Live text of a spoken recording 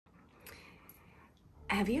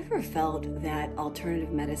Have you ever felt that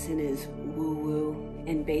alternative medicine is woo-woo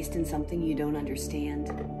and based in something you don't understand?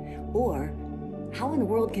 Or how in the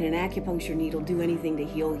world can an acupuncture needle do anything to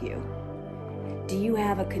heal you? Do you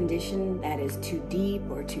have a condition that is too deep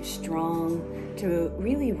or too strong to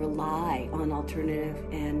really rely on alternative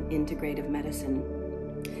and integrative medicine?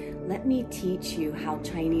 Let me teach you how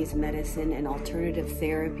Chinese medicine and alternative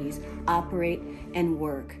therapies operate and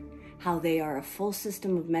work, how they are a full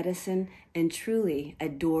system of medicine and truly a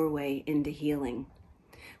doorway into healing.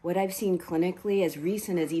 What I've seen clinically as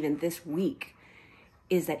recent as even this week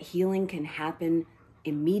is that healing can happen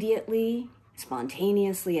immediately,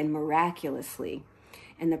 spontaneously, and miraculously.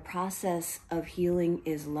 And the process of healing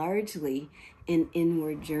is largely an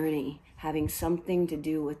inward journey, having something to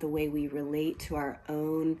do with the way we relate to our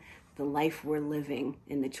own, the life we're living,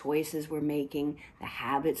 and the choices we're making, the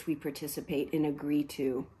habits we participate and agree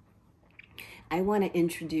to. I want to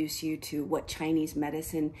introduce you to what Chinese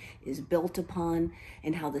medicine is built upon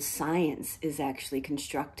and how the science is actually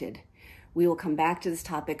constructed. We will come back to this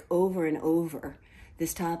topic over and over.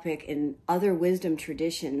 This topic and other wisdom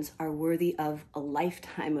traditions are worthy of a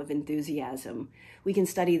lifetime of enthusiasm. We can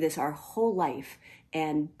study this our whole life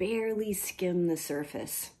and barely skim the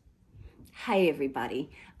surface. Hi everybody,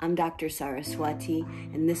 I'm Dr. Saraswati,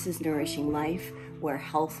 and this is Nourishing Life, where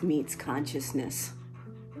health meets consciousness.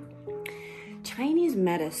 Chinese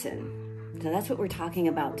medicine, so that's what we're talking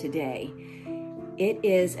about today. It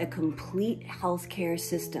is a complete healthcare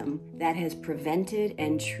system that has prevented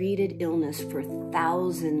and treated illness for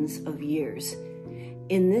thousands of years.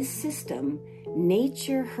 In this system,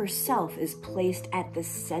 nature herself is placed at the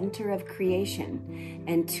center of creation,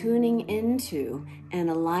 and tuning into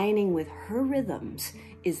and aligning with her rhythms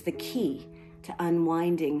is the key to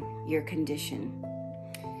unwinding your condition.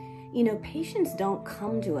 You know, patients don't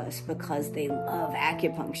come to us because they love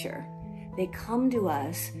acupuncture. They come to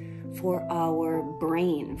us for our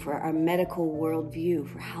brain, for our medical worldview,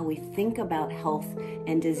 for how we think about health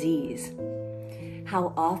and disease.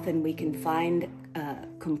 How often we can find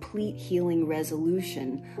complete healing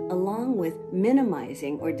resolution along with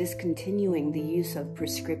minimizing or discontinuing the use of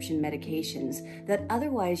prescription medications that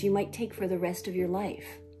otherwise you might take for the rest of your life.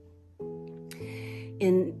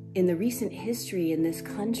 In the recent history in this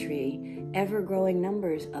country, ever-growing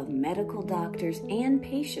numbers of medical doctors and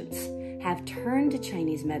patients have turned to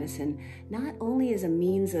Chinese medicine not only as a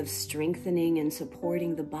means of strengthening and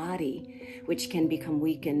supporting the body, which can become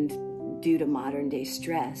weakened due to modern-day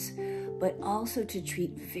stress, but also to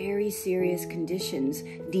treat very serious conditions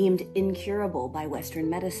deemed incurable by Western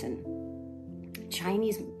medicine.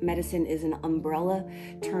 Chinese medicine is an umbrella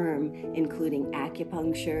term including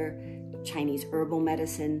acupuncture, Chinese herbal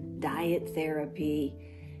medicine, diet therapy,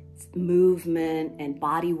 movement and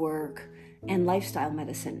body work, and lifestyle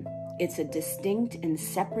medicine. It's a distinct and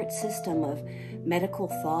separate system of medical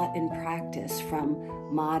thought and practice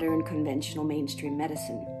from modern conventional mainstream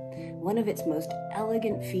medicine. One of its most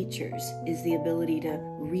elegant features is the ability to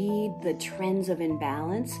read the trends of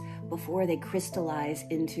imbalance before they crystallize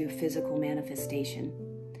into physical manifestation.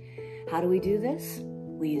 How do we do this?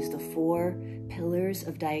 We use the 4 pillars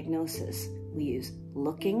of diagnosis. We use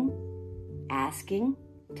looking, asking,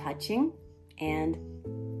 touching, and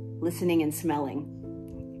listening and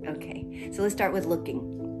smelling. Okay, so let's start with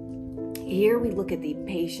looking. Here we look at the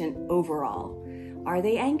patient overall. Are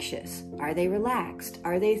they anxious? Are they relaxed?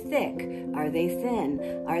 Are they thick? Are they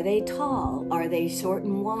thin? Are they tall? Are they short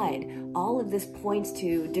and wide? All of this points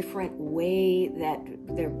to different way that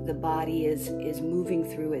the body is moving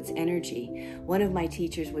through its energy. One of my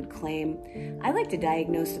teachers would claim, I like to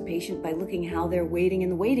diagnose the patient by looking how they're waiting in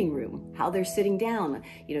the waiting room, how they're sitting down.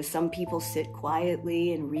 You know, some people sit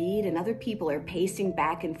quietly and read, and other people are pacing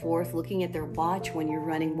back and forth, looking at their watch when you're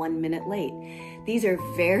running 1 minute late. These are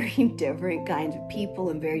very different kinds of people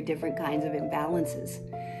and very different kinds of imbalances.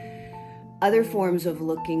 Other forms of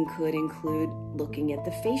looking could include looking at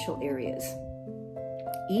the facial areas,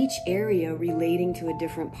 each area relating to a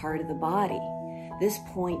different part of the body. This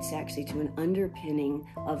points actually to an underpinning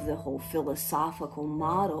of the whole philosophical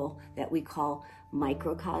model that we call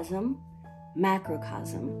microcosm,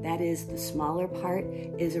 macrocosm. That is, the smaller part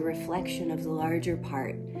is a reflection of the larger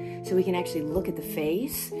part. So we can actually look at the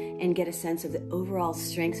face and get a sense of the overall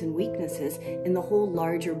strengths and weaknesses in the whole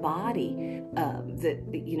larger body.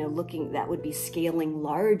 That would be scaling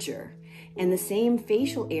larger. And the same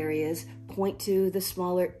facial areas point to the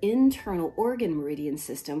smaller internal organ meridian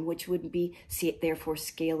system, which would be therefore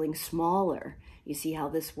scaling smaller. You see how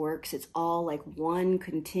this works? It's all like one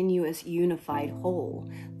continuous unified whole,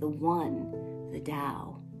 the one, the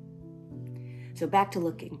Tao. So back to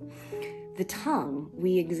looking. the tongue,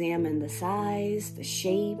 we examine the size, the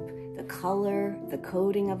shape, the color, the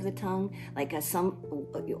coating of the tongue. Like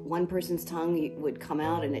one person's tongue would come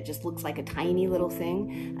out and it just looks like a tiny little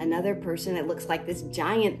thing. Another person, it looks like this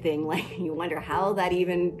giant thing. Like you wonder how that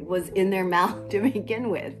even was in their mouth to begin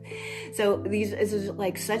with. So this is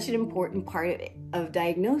like such an important part of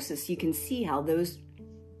diagnosis. You can see how those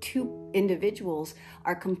two individuals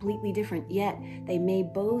are completely different, yet they may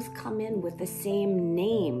both come in with the same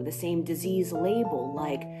name, the same disease label,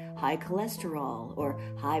 like high cholesterol or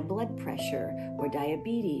high blood pressure or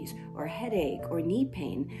diabetes or headache or knee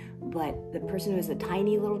pain. But the person who has a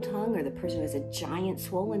tiny little tongue or the person who has a giant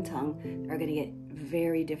swollen tongue are going to get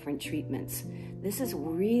very different treatments. This is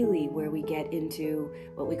really where we get into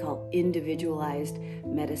what we call individualized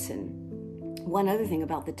medicine. One other thing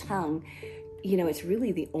about the tongue, it's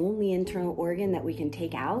really the only internal organ that we can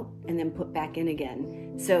take out and then put back in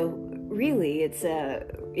again. So really, it's an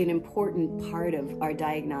important part of our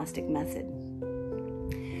diagnostic method.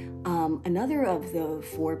 Another of the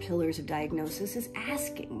 4 pillars of diagnosis is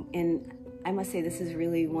asking. And I must say, this is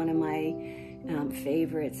really one of my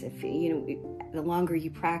favorites. If the longer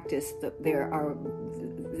you practice, there are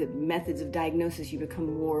the methods of diagnosis you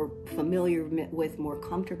become more familiar with, more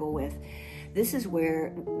comfortable with. This is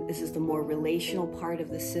the more relational part of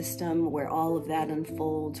the system, where all of that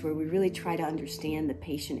unfolds, where we really try to understand the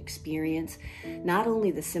patient experience, not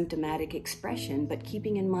only the symptomatic expression, but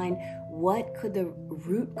keeping in mind, what could the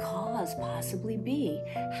root cause possibly be?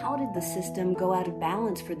 How did the system go out of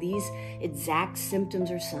balance for these exact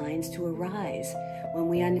symptoms or signs to arise? When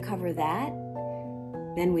we uncover that,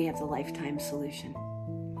 then we have the lifetime solution.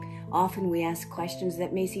 Often we ask questions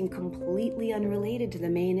that may seem completely unrelated to the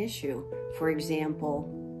main issue. For example,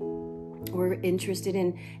 we're interested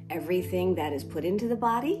in everything that is put into the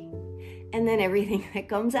body and then everything that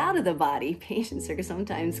comes out of the body. Patients are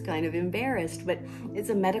sometimes kind of embarrassed, but it's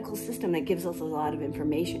a medical system that gives us a lot of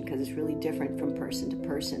information because it's really different from person to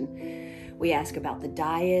person. We ask about the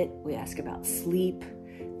diet, we ask about sleep,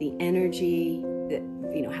 the energy,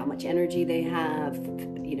 how much energy they have,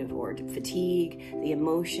 or fatigue, the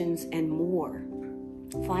emotions, and more.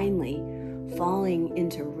 Finally, falling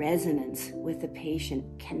into resonance with the patient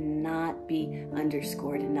cannot be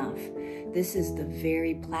underscored enough. This is the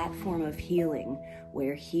very platform of healing,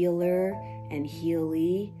 where healer and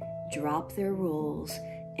healee drop their roles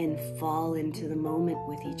and fall into the moment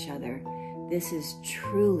with each other. This is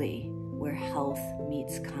truly where health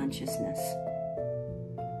meets consciousness.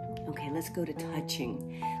 Okay, let's go to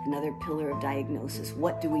touching, another pillar of diagnosis.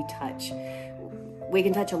 What do we touch? We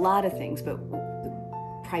can touch a lot of things, but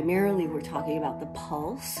primarily we're talking about the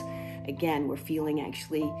pulse. Again, we're feeling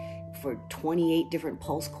actually for 28 different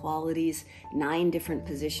pulse qualities, 9 different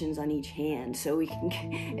positions on each hand. So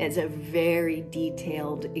it's a very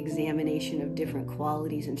detailed examination of different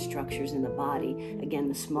qualities and structures in the body. Again,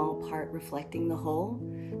 the small part reflecting the whole.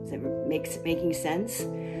 Is that making sense?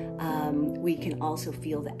 We can also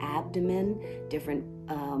feel the abdomen. Different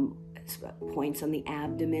points on the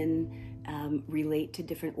abdomen relate to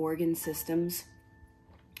different organ systems.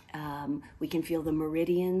 We can feel the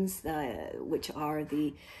meridians, which are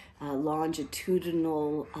the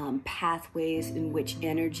longitudinal pathways in which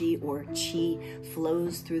energy or chi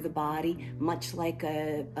flows through the body, much like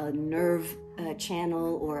a nerve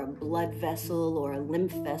channel or a blood vessel or a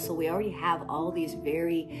lymph vessel. We already have all these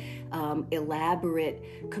very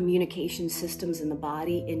elaborate communication systems in the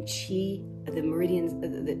body, and chi, the meridians,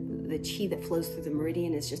 the chi that flows through the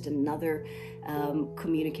meridian is just another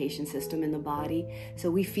communication system in the body.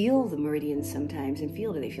 So we feel the meridians sometimes and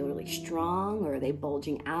do they feel really strong, or are they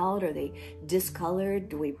bulging out? Are they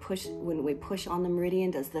discolored? When we push on the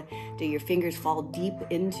meridian, do your fingers fall deep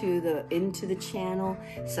into the channel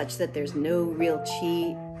such that there's no real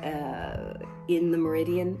chi in the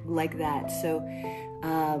meridian like that? So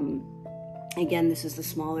again, this is the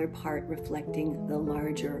smaller part reflecting the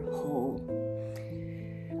larger whole.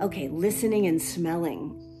 Okay, listening and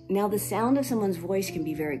smelling. Now, the sound of someone's voice can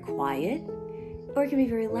be very quiet, or it can be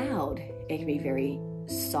very loud. It can be very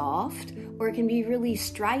soft, or it can be really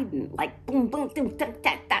strident, like boom, boom, boom, da,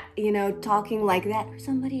 da, da, talking like that. Or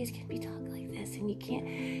somebody can be talking like this, and you can't,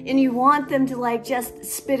 and you want them to just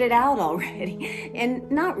spit it out already.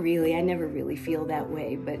 And not really, I never really feel that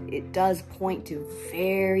way, but it does point to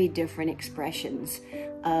very different expressions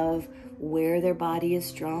of where their body is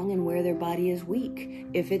strong and where their body is weak.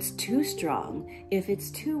 If it's too strong, if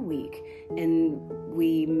it's too weak. And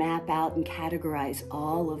we map out and categorize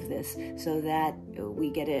all of this so that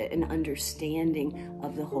we get an understanding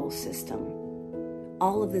of the whole system.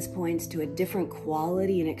 All of this points to a different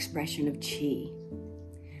quality and expression of chi.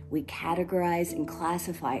 We categorize and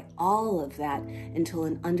classify all of that until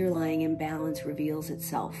an underlying imbalance reveals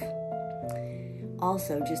itself.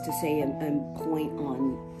 Also, just to say a point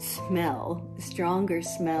on smell, stronger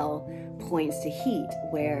smell points to heat,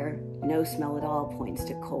 where no smell at all points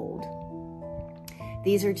to cold.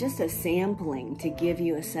 These are just a sampling to give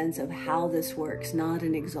you a sense of how this works, not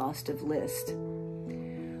an exhaustive list.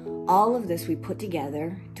 All of this we put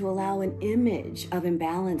together to allow an image of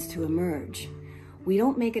imbalance to emerge. We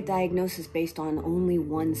don't make a diagnosis based on only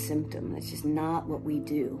one symptom. That's just not what we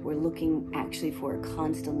do. We're looking actually for a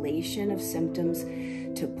constellation of symptoms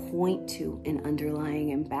to point to an underlying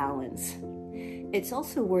imbalance. It's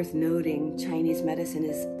also worth noting Chinese medicine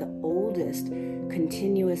is the oldest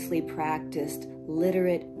continuously practiced,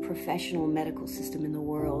 literate, professional medical system in the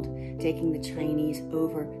world, taking the Chinese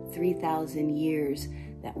over 3,000 years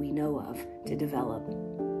that we know of to develop.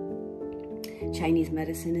 Chinese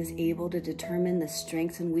medicine is able to determine the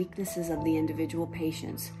strengths and weaknesses of the individual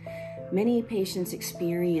patients. Many patients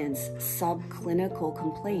experience subclinical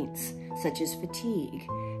complaints such as fatigue,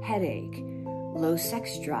 headache, low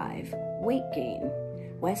sex drive, weight gain.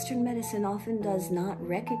 Western medicine often does not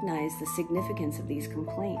recognize the significance of these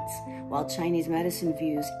complaints, while Chinese medicine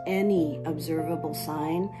views any observable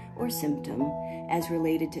sign or symptom as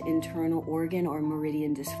related to internal organ or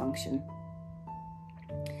meridian dysfunction.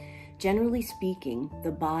 Generally speaking,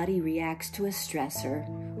 the body reacts to a stressor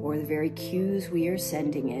or the very cues we are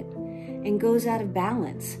sending it and goes out of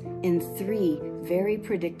balance in 3 very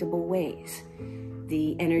predictable ways.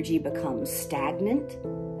 The energy becomes stagnant,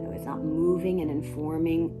 so it's not moving and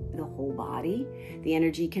informing the whole body. The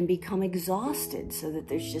energy can become exhausted so that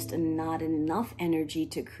there's just not enough energy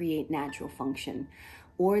to create natural function.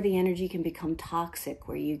 Or the energy can become toxic,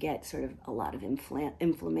 where you get sort of a lot of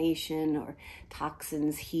inflammation or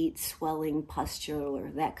toxins, heat, swelling,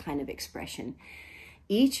 pustule, that kind of expression.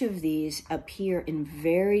 Each of these appear in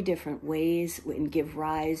very different ways and give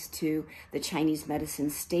rise to the Chinese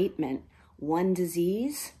medicine statement, one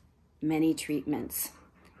disease, many treatments.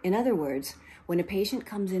 In other words, when a patient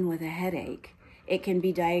comes in with a headache, it can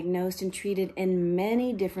be diagnosed and treated in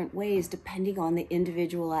many different ways depending on the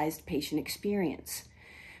individualized patient experience.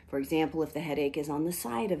 For example, if the headache is on the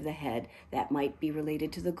side of the head, that might be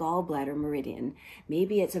related to the gallbladder meridian.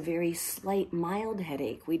 Maybe it's a very slight, mild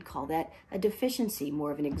headache. We'd call that a deficiency,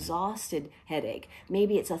 more of an exhausted headache.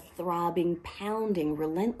 Maybe it's a throbbing, pounding,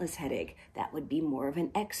 relentless headache. That would be more of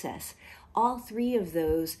an excess. All 3 of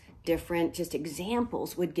those different just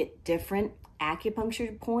examples would get different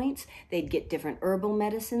acupuncture points, they'd get different herbal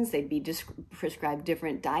medicines, they'd be prescribed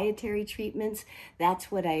different dietary treatments.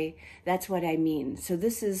 That's what I mean. So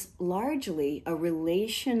this is largely a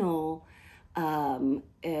relational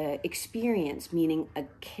experience, meaning a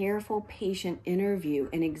careful patient interview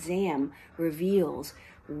and exam reveals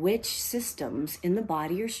which systems in the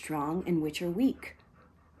body are strong and which are weak.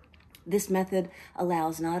 This method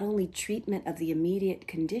allows not only treatment of the immediate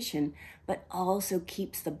condition, but also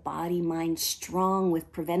keeps the body-mind strong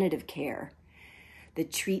with preventative care. The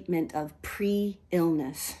treatment of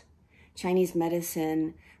pre-illness. Chinese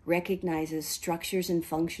medicine recognizes structures and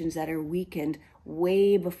functions that are weakened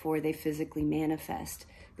way before they physically manifest.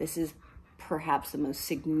 This is perhaps the most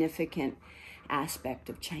significant aspect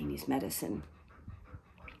of Chinese medicine.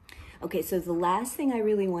 Okay, so the last thing I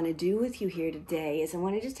really want to do with you here today is I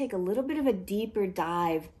want to just take a little bit of a deeper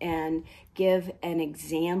dive and give an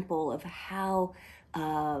example of how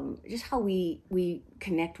we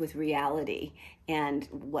connect with reality and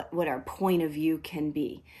what our point of view can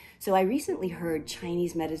be. So I recently heard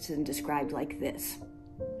Chinese medicine described like this.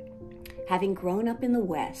 Having grown up in the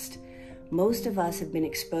West, most of us have been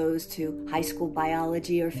exposed to high school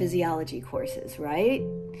biology or physiology courses, right?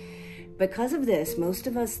 Because of this, most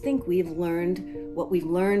of us think what we've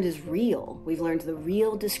learned is real. We've learned the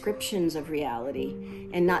real descriptions of reality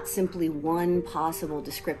and not simply one possible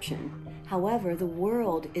description. However, the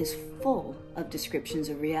world is full of descriptions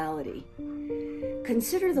of reality.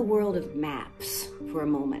 Consider the world of maps for a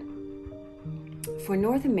moment. For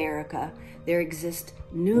North America, there exist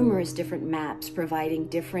numerous different maps providing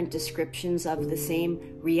different descriptions of the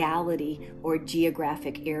same reality or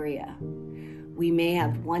geographic area. We may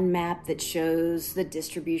have one map that shows the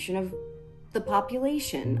distribution of the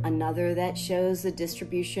population, another that shows the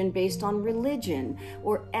distribution based on religion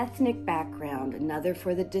or ethnic background, another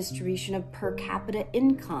for the distribution of per capita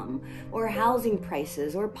income or housing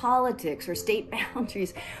prices or politics or state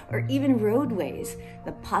boundaries or even roadways.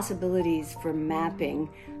 The possibilities for mapping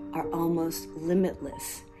are almost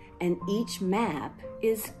limitless, and each map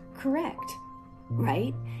is correct.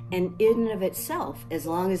 Right? And in and of itself, as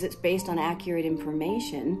long as it's based on accurate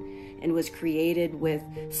information and was created with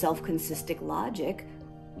self-consistent logic,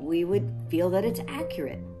 we would feel that it's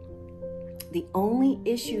accurate. The only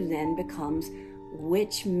issue then becomes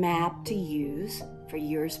which map to use for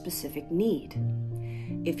your specific need.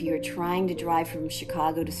 If you're trying to drive from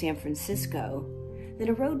Chicago to San Francisco, then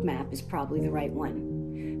a road map is probably the right one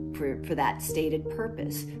for that stated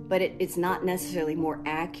purpose. But it's not necessarily more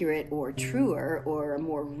accurate or truer or a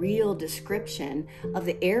more real description of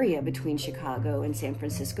the area between Chicago and San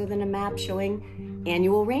Francisco than a map showing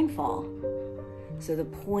annual rainfall. So the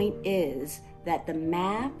point is that the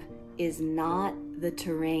map is not the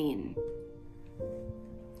terrain.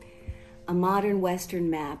 A modern Western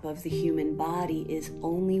map of the human body is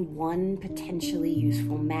only one potentially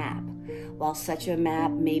useful map. While such a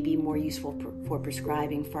map may be more useful for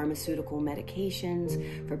prescribing pharmaceutical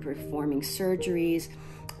medications, for performing surgeries,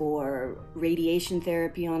 or radiation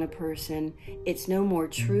therapy on a person, it's no more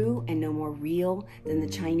true and no more real than the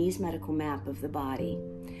Chinese medical map of the body.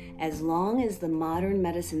 As long as the modern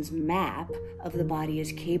medicine's map of the body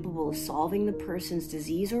is capable of solving the person's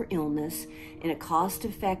disease or illness in a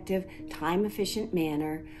cost-effective, time-efficient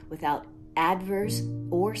manner without adverse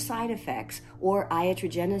or side effects or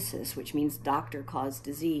iatrogenesis, which means doctor-caused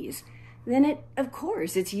disease, then of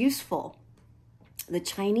course, it's useful. The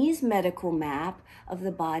Chinese medical map of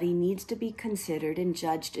the body needs to be considered and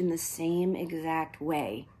judged in the same exact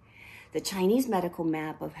way. The Chinese medical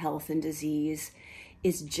map of health and disease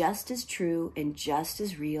is just as true and just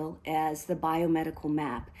as real as the biomedical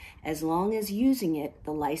map, as long as using it,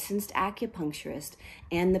 the licensed acupuncturist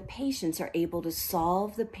and the patients are able to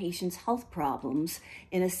solve the patient's health problems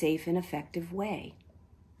in a safe and effective way,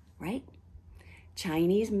 right?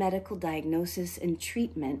 Chinese medical diagnosis and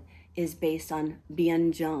treatment is based on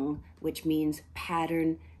bianzheng, which means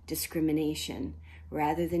pattern discrimination,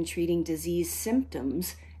 rather than treating disease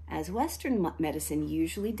symptoms, as Western medicine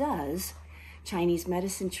usually does. Chinese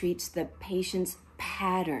medicine treats the patient's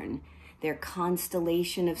pattern, their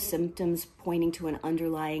constellation of symptoms pointing to an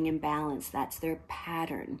underlying imbalance. That's their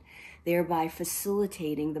pattern, thereby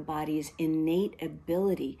facilitating the body's innate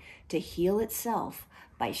ability to heal itself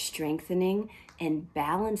by strengthening and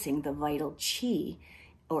balancing the vital qi,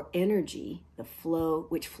 or energy, the flow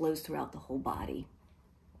which flows throughout the whole body.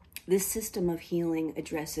 This system of healing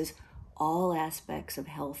addresses all aspects of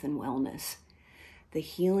health and wellness. The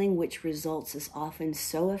healing which results is often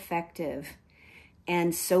so effective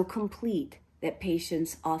and so complete that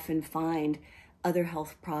patients often find other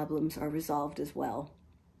health problems are resolved as well.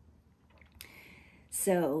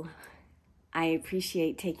 So I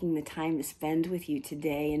appreciate taking the time to spend with you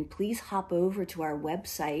today, and please hop over to our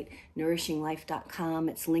website, nourishinglife.com.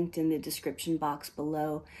 It's linked in the description box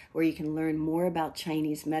below, where you can learn more about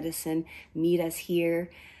Chinese medicine, meet us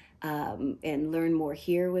here, and learn more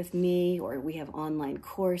here with me, or we have online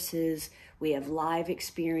courses, we have live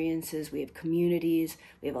experiences, we have communities,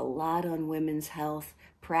 we have a lot on women's health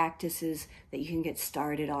practices that you can get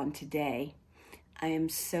started on today. I am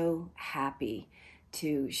so happy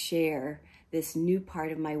to share this new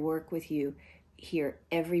part of my work with you here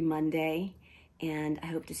every Monday, and I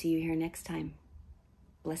hope to see you here next time.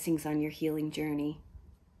 Blessings on your healing journey.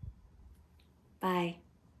 Bye.